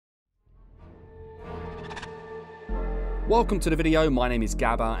Welcome to the video, my name is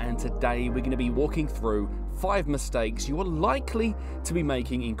Gabba and today we're going to be walking through 5 mistakes you are likely to be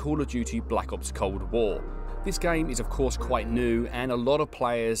making in Call of Duty Black Ops Cold War. This game is of course quite new and a lot of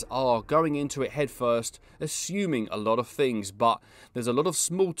players are going into it headfirst assuming a lot of things, but there's a lot of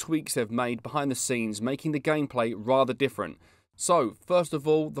small tweaks they've made behind the scenes making the gameplay rather different. So first of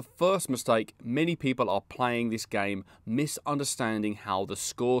all, the first mistake, many people are playing this game misunderstanding how the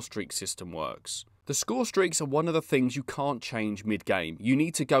score streak system works. The score streaks are one of the things you can't change mid-game. You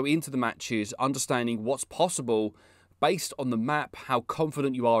need to go into the matches understanding what's possible based on the map, how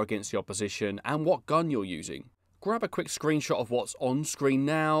confident you are against the opposition, and what gun you're using. Grab a quick screenshot of what's on screen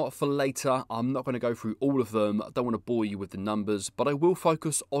now for later. I'm not going to go through all of them, I don't want to bore you with the numbers, but I will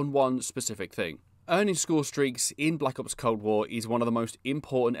focus on one specific thing. Earning score streaks in Black Ops Cold War is one of the most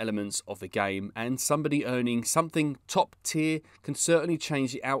important elements of the game, and somebody earning something top tier can certainly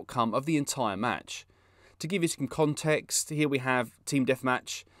change the outcome of the entire match. To give you some context, here we have Team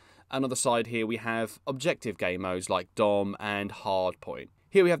Deathmatch, and on the side here we have objective game modes like Dom and Hardpoint.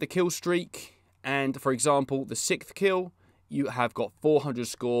 Here we have the kill streak, and for example, the 6th kill, you have got 400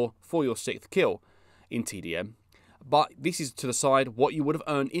 score for your 6th kill in TDM. But this is to the side what you would have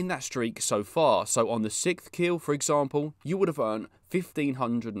earned in that streak so far. So on the 6th kill, for example, you would have earned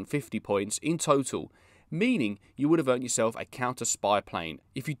 1,550 points in total, meaning you would have earned yourself a counter spy plane.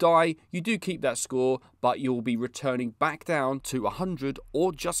 If you die, you do keep that score, but you'll be returning back down to 100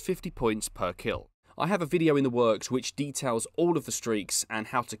 or just 50 points per kill. I have a video in the works which details all of the streaks and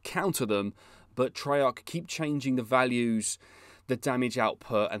how to counter them, but Treyarch keep changing the values, the damage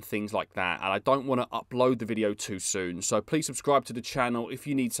output and things like that, and I don't want to upload the video too soon, so please subscribe to the channel if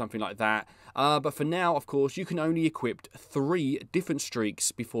you need something like that. But for now, of course, you can only equip 3 different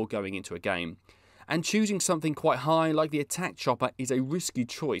streaks before going into a game, and choosing something quite high like the attack chopper is a risky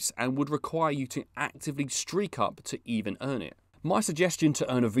choice and would require you to actively streak up to even earn it. My suggestion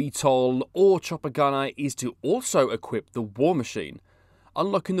to earn a VTOL or chopper gunner is to also equip the War Machine.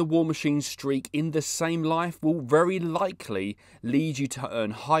 Unlocking the War Machine streak in the same life will very likely lead you to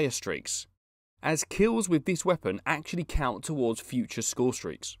earn higher streaks, as kills with this weapon actually count towards future score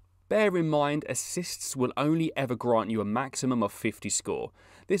streaks. Bear in mind, assists will only ever grant you a maximum of 50 score.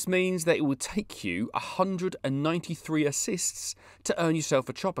 This means that it will take you 193 assists to earn yourself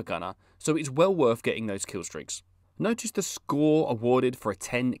a chopper gunner, so it's well worth getting those kill streaks. Notice the score awarded for a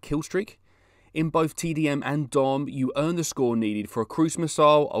 10 kill streak. In both TDM and Dom, you earn the score needed for a cruise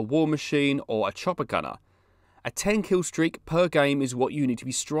missile, a war machine, or a chopper gunner. A 10 kill streak per game is what you need to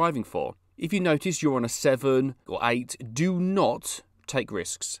be striving for. If you notice you're on a 7 or 8, do not take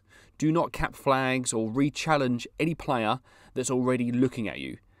risks. Do not cap flags or re-challenge any player that's already looking at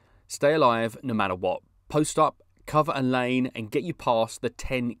you. Stay alive no matter what. Post up, cover a lane, and get you past the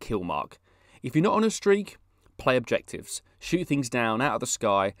 10 kill mark. If you're not on a streak, play objectives, shoot things down out of the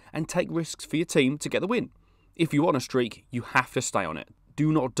sky, and take risks for your team to get the win. If you want a streak, you have to stay on it.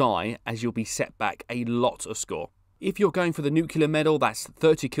 Do not die, as you'll be set back a lot of score. If you're going for the nuclear medal, that's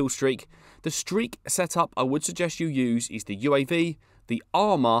 30 kill streak, the streak setup I would suggest you use is the UAV, the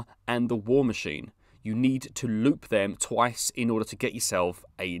armor, and the war machine. You need to loop them twice in order to get yourself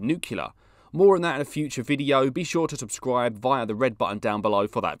a nuclear. More on that in a future video. Be sure to subscribe via the red button down below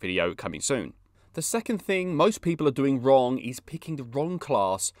for that video coming soon. The second thing most people are doing wrong is picking the wrong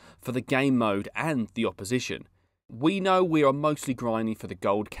class for the game mode and the opposition. We know we are mostly grinding for the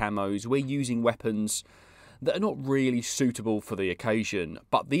gold camos, we're using weapons that are not really suitable for the occasion,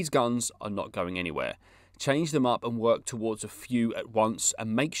 but these guns are not going anywhere. Change them up and work towards a few at once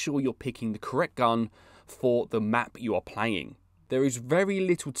and make sure you're picking the correct gun for the map you are playing. There is very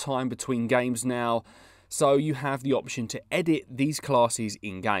little time between games now, so you have the option to edit these classes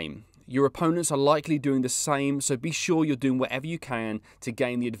in-game. Your opponents are likely doing the same, so be sure you're doing whatever you can to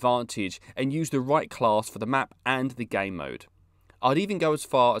gain the advantage and use the right class for the map and the game mode. I'd even go as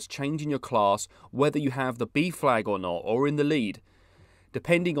far as changing your class whether you have the B flag or not, or in the lead.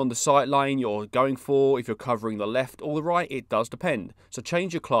 Depending on the sight line you're going for, if you're covering the left or the right, it does depend, so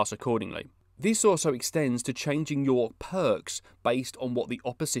change your class accordingly. This also extends to changing your perks based on what the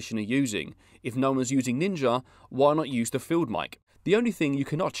opposition are using. If no one's using Ninja, why not use the field mic? The only thing you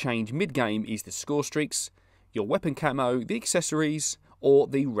cannot change mid-game is the score streaks, your weapon camo, the accessories, or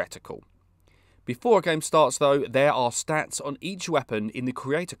the reticle. Before a game starts though, there are stats on each weapon in the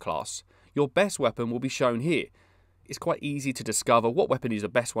creator class. Your best weapon will be shown here. It's quite easy to discover what weapon is the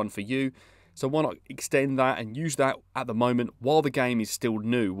best one for you, so why not extend that and use that at the moment while the game is still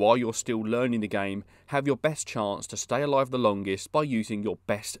new, while you're still learning the game. Have your best chance to stay alive the longest by using your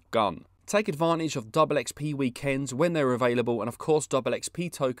best gun. Take advantage of double XP weekends when they're available, and of course double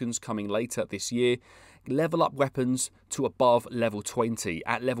XP tokens coming later this year. Level up weapons to above level 20.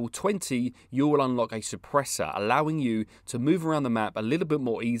 At level 20, you will unlock a suppressor, allowing you to move around the map a little bit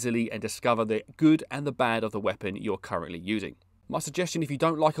more easily and discover the good and the bad of the weapon you're currently using. My suggestion, if you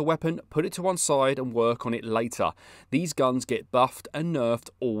don't like a weapon, put it to one side and work on it later. These guns get buffed and nerfed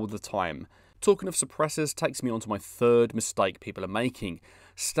all the time. Talking of suppressors takes me on to my third mistake people are making.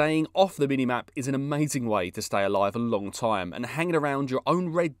 Staying off the minimap is an amazing way to stay alive a long time, and hanging around your own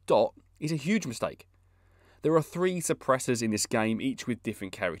red dot is a huge mistake. There are 3 suppressors in this game, each with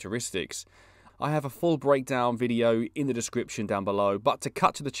different characteristics. I have a full breakdown video in the description down below, but to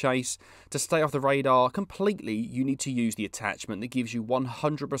cut to the chase, to stay off the radar completely, you need to use the attachment that gives you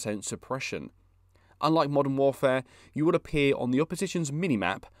 100% suppression. Unlike Modern Warfare, you will appear on the opposition's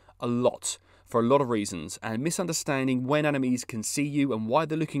minimap a lot, for a lot of reasons, and misunderstanding when enemies can see you and why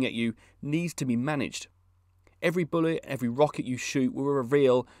they're looking at you needs to be managed. Every bullet, every rocket you shoot will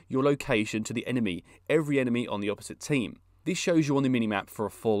reveal your location to the enemy, every enemy on the opposite team. This shows you on the minimap for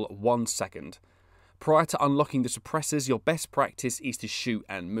a full 1 second. Prior to unlocking the suppressors, your best practice is to shoot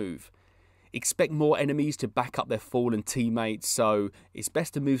and move. Expect more enemies to back up their fallen teammates, so it's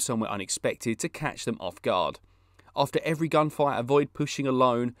best to move somewhere unexpected to catch them off guard. After every gunfight, avoid pushing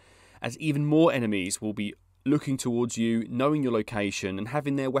alone, as even more enemies will be looking towards you, knowing your location, and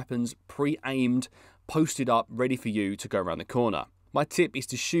having their weapons pre-aimed, posted up, ready for you to go around the corner. My tip is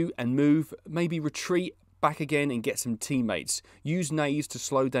to shoot and move, maybe retreat back again and get some teammates. Use nades to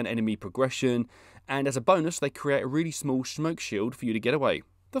slow down enemy progression, and as a bonus, they create a really small smoke shield for you to get away.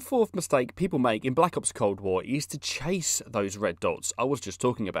 The 4th mistake people make in Black Ops Cold War is to chase those red dots I was just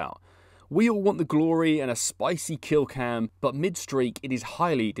talking about. We all want the glory and a spicy kill cam, but mid-streak it is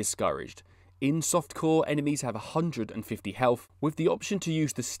highly discouraged. In softcore, enemies have 150 health, with the option to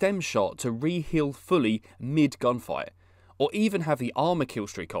use the stem shot to re-heal fully mid-gunfight, or even have the armor kill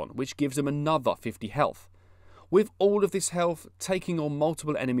streak on, which gives them another 50 health. With all of this health, taking on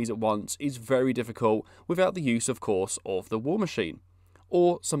multiple enemies at once is very difficult without the use, of course, of the war machine,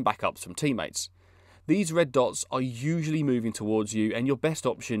 or some backups from teammates. These red dots are usually moving towards you, and your best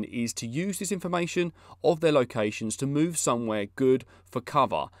option is to use this information of their locations to move somewhere good for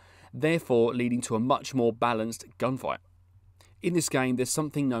cover, therefore leading to a much more balanced gunfight. In this game, there's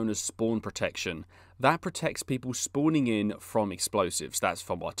something known as spawn protection. That protects people spawning in from explosives. That's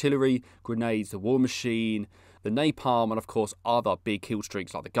from artillery, grenades, the war machine, the napalm, and of course other big kill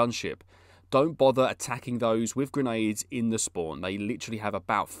streaks like the gunship. Don't bother attacking those with grenades in the spawn. They literally have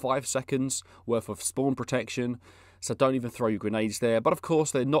about 5 seconds worth of spawn protection, so don't even throw your grenades there. But of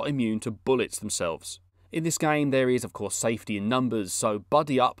course, they're not immune to bullets themselves. In this game, there is of course safety in numbers, so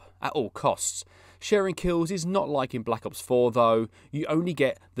buddy up at all costs. Sharing kills is not like in Black Ops 4 though. You only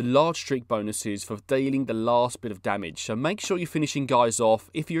get the large streak bonuses for dealing the last bit of damage, so make sure you're finishing guys off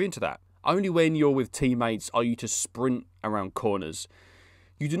if you're into that. Only when you're with teammates are you to sprint around corners.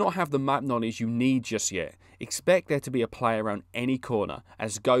 You do not have the map knowledge you need just yet. Expect there to be a player around any corner,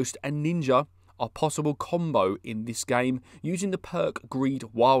 as Ghost and Ninja are possible combo in this game using the perk Greed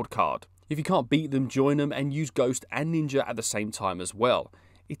Wildcard. If you can't beat them, join them and use Ghost and Ninja at the same time as well.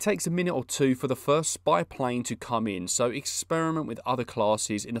 It takes a minute or two for the first spy plane to come in, so experiment with other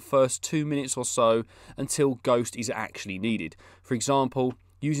classes in the first 2 minutes or so until Ghost is actually needed. For example,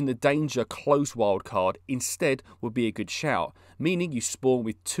 using the Danger Close wildcard instead would be a good shout, meaning you spawn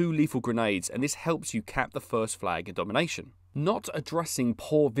with 2 lethal grenades, and this helps you cap the first flag in domination. Not addressing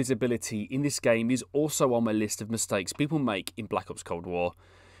poor visibility in this game is also on my list of mistakes people make in Black Ops Cold War.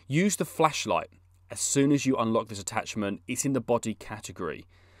 Use the flashlight. As soon as you unlock this attachment, it's in the body category.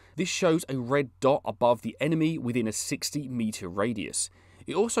 This shows a red dot above the enemy within a 60-meter radius.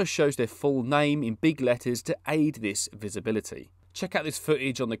 It also shows their full name in big letters to aid this visibility. Check out this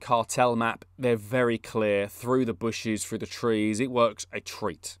footage on the cartel map. They're very clear through the bushes, through the trees. It works a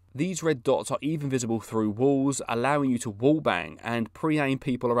treat. These red dots are even visible through walls, allowing you to wallbang and pre-aim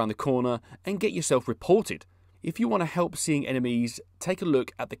people around the corner and get yourself reported. If you want to help seeing enemies, take a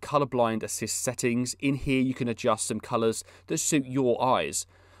look at the colorblind assist settings. In here you can adjust some colors that suit your eyes.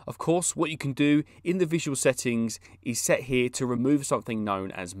 Of course, what you can do in the visual settings is set here to remove something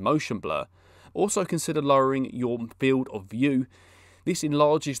known as motion blur. Also consider lowering your field of view. This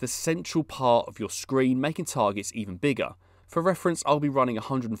enlarges the central part of your screen, making targets even bigger. For reference, I'll be running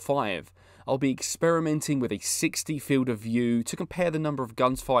 105. I'll be experimenting with a 60 field of view to compare the number of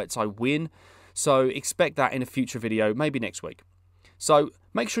gunfights I win, so expect that in a future video, maybe next week. So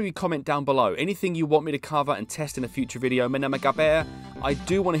make sure you comment down below anything you want me to cover and test in a future video. My name is Gaber. I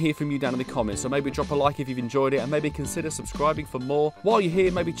do want to hear from you down in the comments, so maybe drop a like if you've enjoyed it and maybe consider subscribing for more. While you're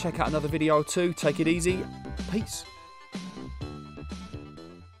here, maybe check out another video or two. Take it easy. Peace.